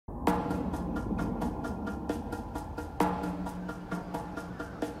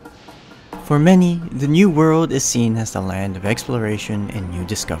For many, the New World is seen as the land of exploration and new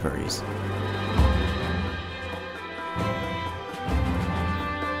discoveries.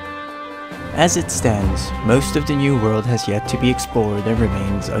 As it stands, most of the New World has yet to be explored and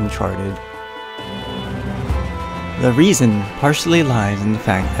remains uncharted. The reason partially lies in the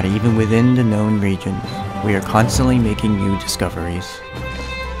fact that even within the known regions, we are constantly making new discoveries.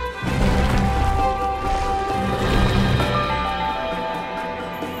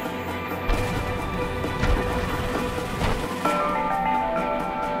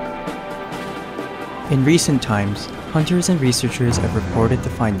 In recent times, hunters and researchers have reported the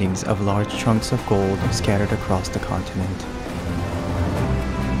findings of large chunks of gold scattered across the continent.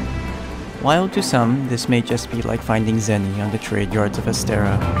 While to some, this may just be like finding Zenny on the trade yards of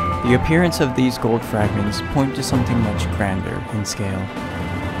Astera, the appearance of these gold fragments point to something much grander in scale.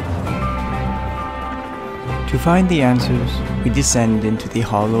 To find the answers, we descend into the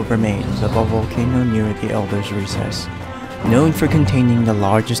hollow remains of a volcano near the Elder's Recess, known for containing the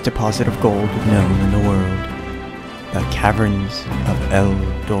largest deposit of gold known in the world, the Caverns of El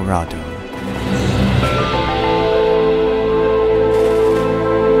Dorado.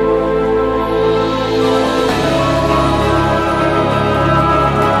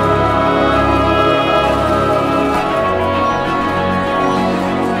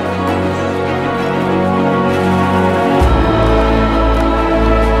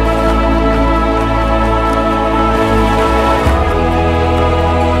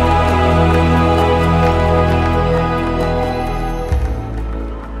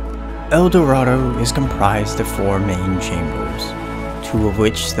 El Dorado is comprised of 4 main chambers, 2 of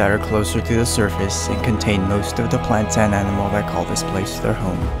which that are closer to the surface and contain most of the plants and animal that call this place their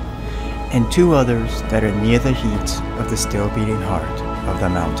home, and 2 others that are near the heat of the still beating heart of the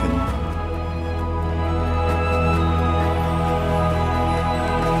mountain.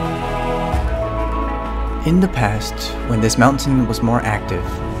 In the past, when this mountain was more active,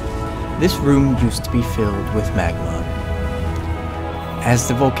 this room used to be filled with magma. As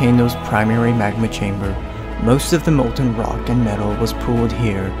the volcano's primary magma chamber, most of the molten rock and metal was pooled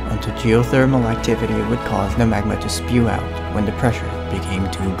here until geothermal activity would cause the magma to spew out when the pressure became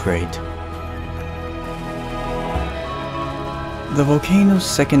too great. The volcano's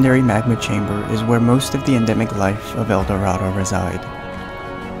secondary magma chamber is where most of the endemic life of El Dorado reside.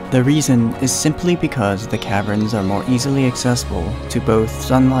 The reason is simply because the caverns are more easily accessible to both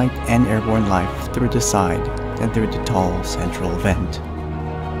sunlight and airborne life through the side than through the tall central vent.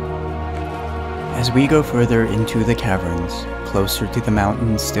 As we go further into the caverns, closer to the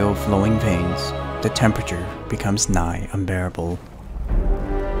mountain's still flowing veins, the temperature becomes nigh unbearable.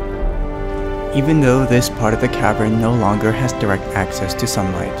 Even though this part of the cavern no longer has direct access to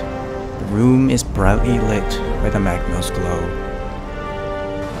sunlight, the room is brightly lit by the magma's glow.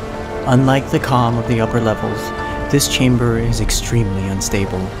 Unlike the calm of the upper levels, this chamber is extremely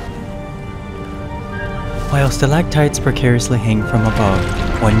unstable. While stalactites precariously hang from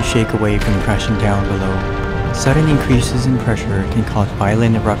above, one shake away from crashing down below, sudden increases in pressure can cause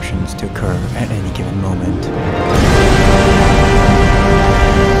violent eruptions to occur at any given moment.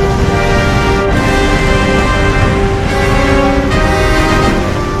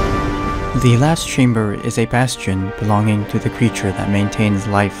 The last chamber is a bastion belonging to the creature that maintains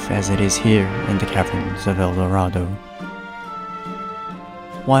life as it is here in the caverns of El Dorado.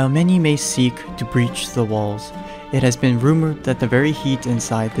 While many may seek to breach the walls, it has been rumored that the very heat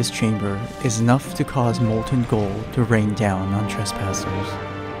inside this chamber is enough to cause molten gold to rain down on trespassers.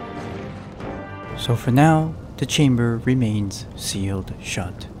 So for now, the chamber remains sealed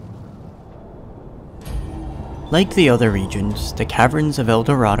shut. Like the other regions, the caverns of El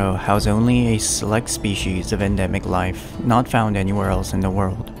Dorado house only a select species of endemic life not found anywhere else in the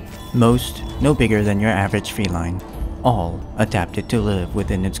world, most no bigger than your average feline, all adapted to live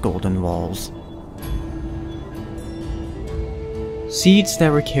within its golden walls. Seeds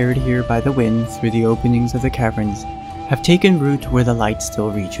that were carried here by the wind through the openings of the caverns have taken root where the light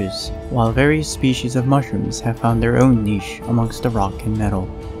still reaches, while various species of mushrooms have found their own niche amongst the rock and metal.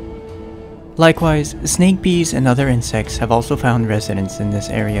 Likewise, snake bees and other insects have also found residence in this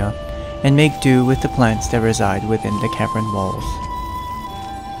area, and make do with the plants that reside within the cavern walls.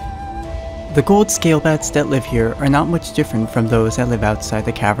 The gold scalebats that live here are not much different from those that live outside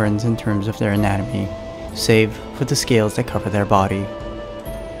the caverns in terms of their anatomy, save for the scales that cover their body.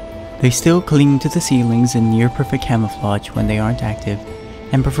 They still cling to the ceilings in near-perfect camouflage when they aren't active,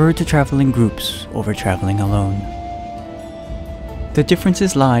 and prefer to travel in groups over traveling alone. The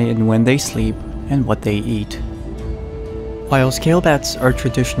differences lie in when they sleep and what they eat. While scalebats are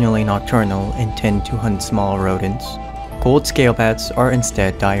traditionally nocturnal and tend to hunt small rodents, gold scalebats are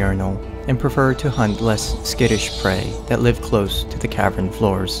instead diurnal, and prefer to hunt less skittish prey that live close to the cavern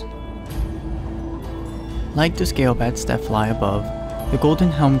floors. Like the scale bats that fly above, the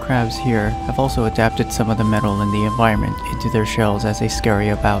golden helm crabs here have also adapted some of the metal in the environment into their shells as they scurry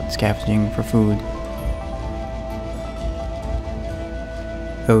about scavenging for food.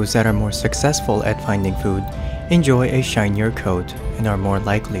 Those that are more successful at finding food enjoy a shinier coat and are more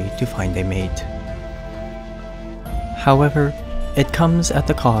likely to find a mate. However, it comes at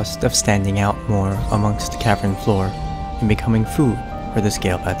the cost of standing out more amongst the cavern floor and becoming food for the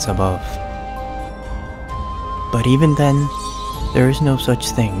scalebats above. But even then, there is no such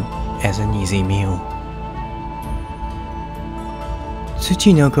thing as an easy meal.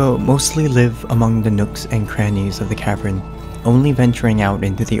 Tsuchinoko mostly live among the nooks and crannies of the cavern, only venturing out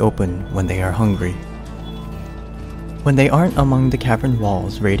into the open when they are hungry. When they aren't among the cavern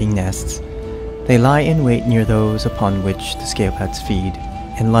walls raiding nests, they lie in wait near those upon which the scalebats feed,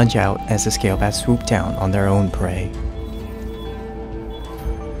 and lunge out as the scalebats swoop down on their own prey.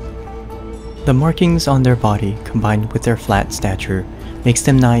 The markings on their body, combined with their flat stature, makes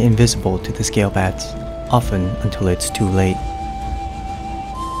them nigh invisible to the scalebats, often until it's too late.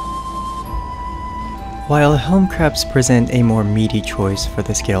 While helm crabs present a more meaty choice for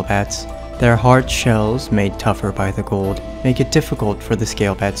the scalebats, their hard shells, made tougher by the gold, make it difficult for the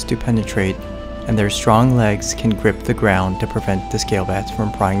scalebats to penetrate, and their strong legs can grip the ground to prevent the scalebats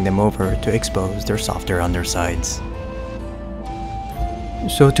from prying them over to expose their softer undersides.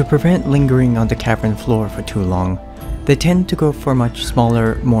 So to prevent lingering on the cavern floor for too long, they tend to go for much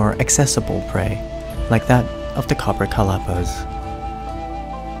smaller, more accessible prey, like that of the copper calapas.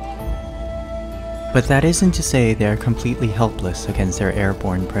 But that isn't to say they are completely helpless against their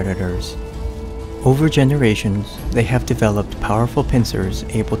airborne predators. Over generations, they have developed powerful pincers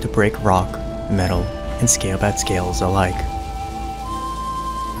able to break rock, metal, and scalebat scales alike.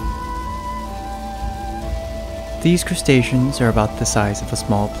 These crustaceans are about the size of a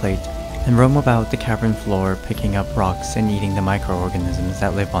small plate and roam about the cavern floor picking up rocks and eating the microorganisms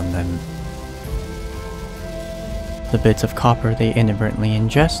that live on them. The bits of copper they inadvertently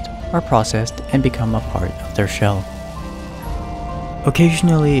ingest are processed and become a part of their shell.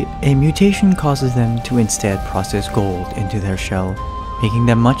 Occasionally, a mutation causes them to instead process gold into their shell, making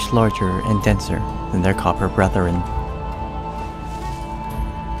them much larger and denser than their copper brethren.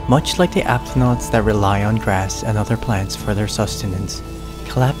 Much like the aplanauts that rely on grass and other plants for their sustenance,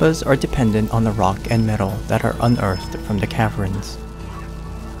 calapas are dependent on the rock and metal that are unearthed from the caverns.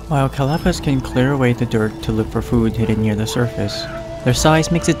 While calapas can clear away the dirt to look for food hidden near the surface, their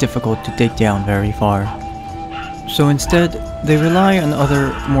size makes it difficult to dig down very far. So instead, they rely on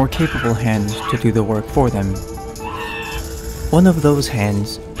other, more capable hands to do the work for them. One of those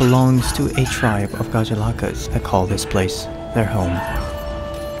hands belongs to a tribe of Gajalakas that call this place their home.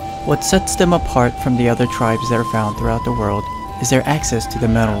 What sets them apart from the other tribes that are found throughout the world is their access to the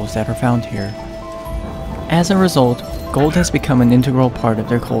metals that are found here. As a result, gold has become an integral part of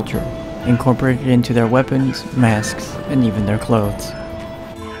their culture, incorporated into their weapons, masks, and even their clothes.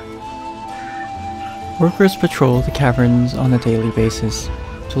 Workers patrol the caverns on a daily basis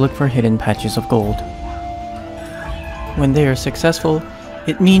to look for hidden patches of gold. When they are successful,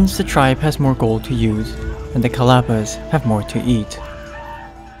 it means the tribe has more gold to use, and the calapas have more to eat.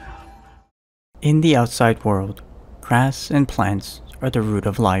 In the outside world, grass and plants are the root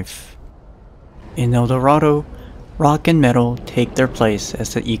of life. In El Dorado, rock and metal take their place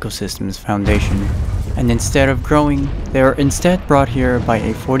as the ecosystem's foundation, and instead of growing, they are instead brought here by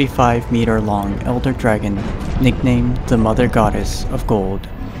a 45-meter-long elder dragon nicknamed the Mother Goddess of Gold,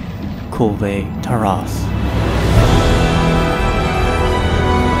 Kulve Taroth.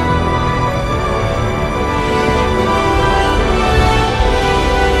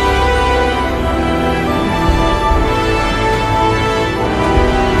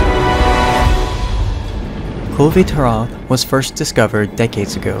 Kulve Taroth was first discovered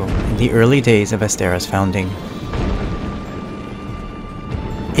decades ago in the early days of Astera's founding.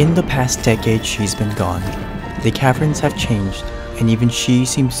 In the past decade she's been gone, the caverns have changed, and even she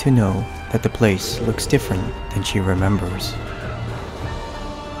seems to know that the place looks different than she remembers.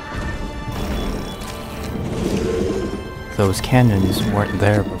 Those cannons weren't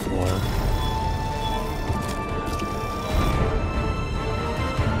there before.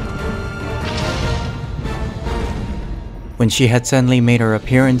 When she had suddenly made her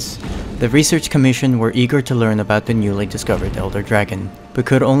appearance, the Research Commission were eager to learn about the newly discovered Elder Dragon, but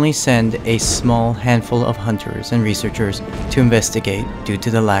could only send a small handful of hunters and researchers to investigate due to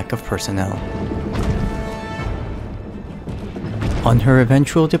the lack of personnel. On her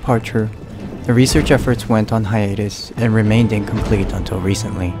eventual departure, the research efforts went on hiatus and remained incomplete until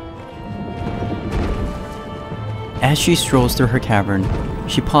recently. As she strolls through her cavern,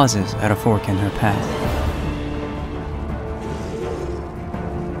 she pauses at a fork in her path.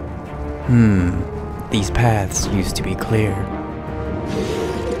 These paths used to be clear.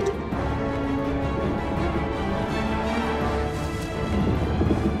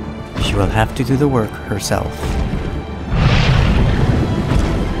 She will have to do the work herself.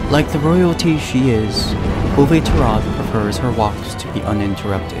 Like the royalty she is, Kulve Taroth prefers her walks to be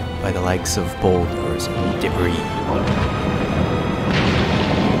uninterrupted by the likes of boulders and debris.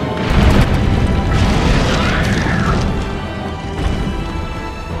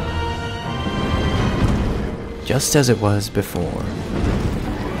 Just as it was before.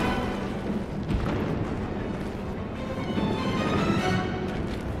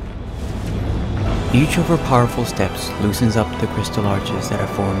 Each of her powerful steps loosens up the crystal arches that have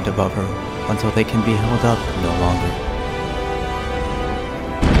formed above her until they can be held up no longer.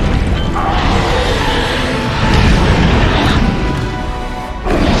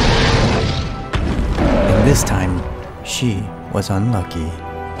 And this time, she was unlucky.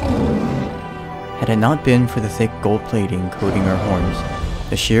 Had it not been for the thick gold plating coating her horns,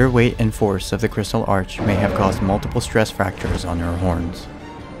 the sheer weight and force of the crystal arch may have caused multiple stress fractures on her horns.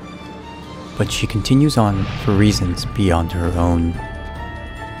 But she continues on for reasons beyond her own.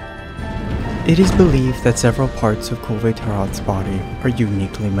 It is believed that several parts of Kulve Taroth's body are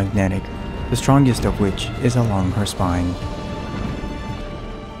uniquely magnetic, the strongest of which is along her spine.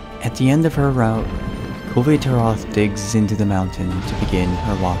 At the end of her route, Kulve Taroth digs into the mountain to begin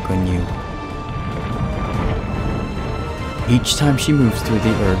her walk anew. Each time she moves through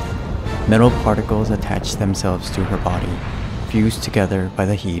the earth, metal particles attach themselves to her body, fused together by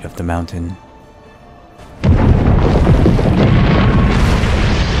the heat of the mountain.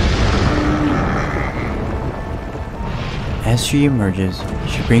 As she emerges,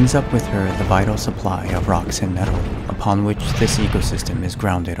 she brings up with her the vital supply of rocks and metal upon which this ecosystem is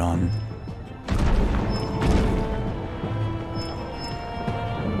grounded on.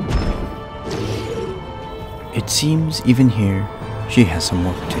 It seems even here, she has some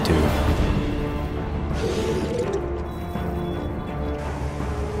work to do.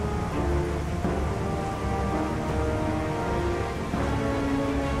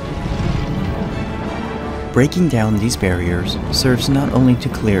 Breaking down these barriers serves not only to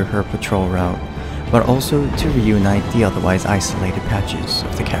clear her patrol route, but also to reunite the otherwise isolated patches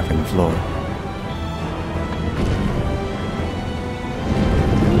of the cavern floor.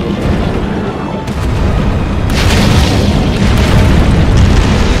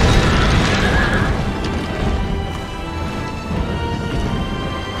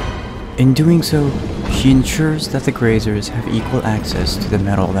 In doing so, she ensures that the grazers have equal access to the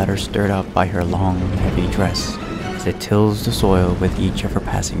metal that are stirred up by her long, heavy dress, as it tills the soil with each of her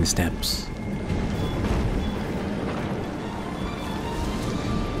passing steps.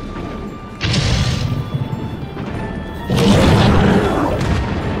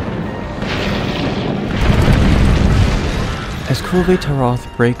 As Kulve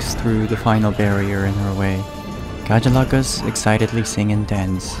Taroth breaks through the final barrier in her way, Gajalakas excitedly sing and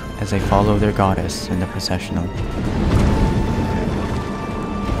dance as they follow their goddess in the processional.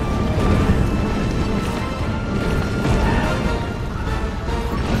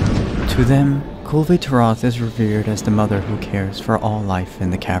 To them, Kulve Taroth is revered as the mother who cares for all life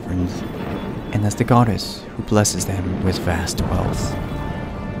in the caverns, and as the goddess who blesses them with vast wealth.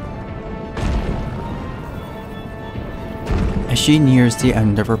 As she nears the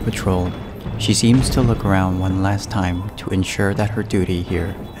end of her patrol, she seems to look around one last time to ensure that her duty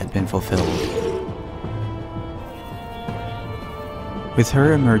here had been fulfilled. With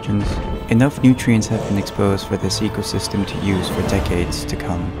her emergence, enough nutrients have been exposed for this ecosystem to use for decades to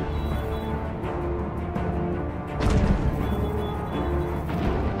come.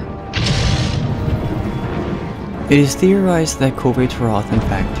 It is theorized that Kulve Taroth in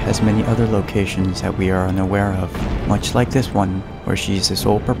fact has many other locations that we are unaware of, much like this one, where she is the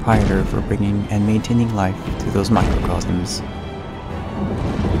sole proprietor for bringing and maintaining life to those microcosms.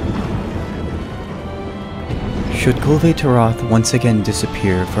 Should Kulve Taroth once again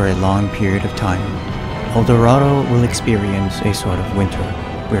disappear for a long period of time, Dorado will experience a sort of winter,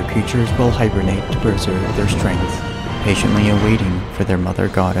 where creatures will hibernate to preserve their strength, patiently awaiting for their mother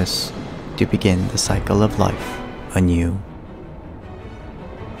goddess to begin the cycle of life anew.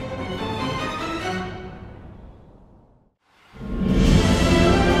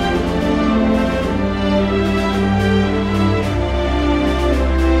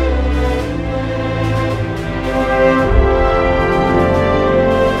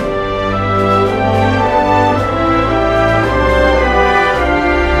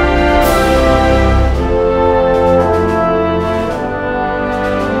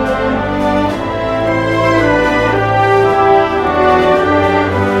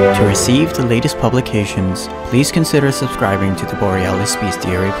 receive the latest publications, please consider subscribing to the Borealis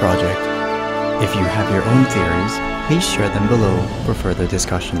Bestiary project. If you have your own theories, please share them below for further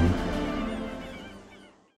discussion.